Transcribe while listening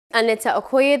Anita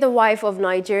Okoye, the wife of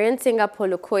Nigerian singer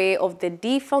Paul Okoye of the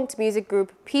defunct music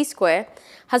group Psquare,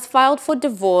 has filed for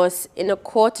divorce in a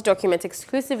court document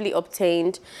exclusively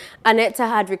obtained. Anita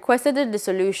had requested the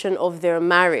dissolution of their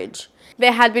marriage.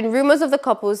 There had been rumors of the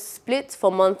couple's split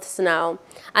for months now.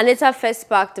 Anita first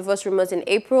sparked divorce rumors in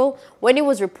April when it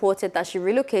was reported that she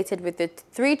relocated with the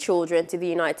 3 children to the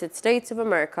United States of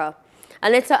America.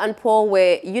 Anita and Paul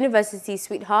were university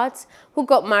sweethearts who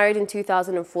got married in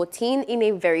 2014 in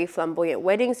a very flamboyant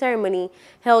wedding ceremony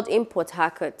held in Port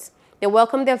Harcourt. They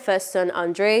welcomed their first son,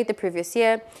 Andre, the previous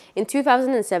year. In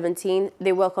 2017,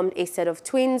 they welcomed a set of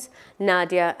twins,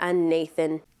 Nadia and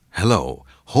Nathan. Hello,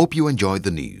 hope you enjoyed the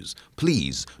news.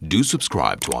 Please do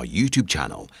subscribe to our YouTube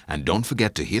channel and don't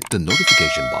forget to hit the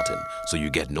notification button so you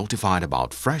get notified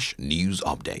about fresh news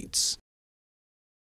updates.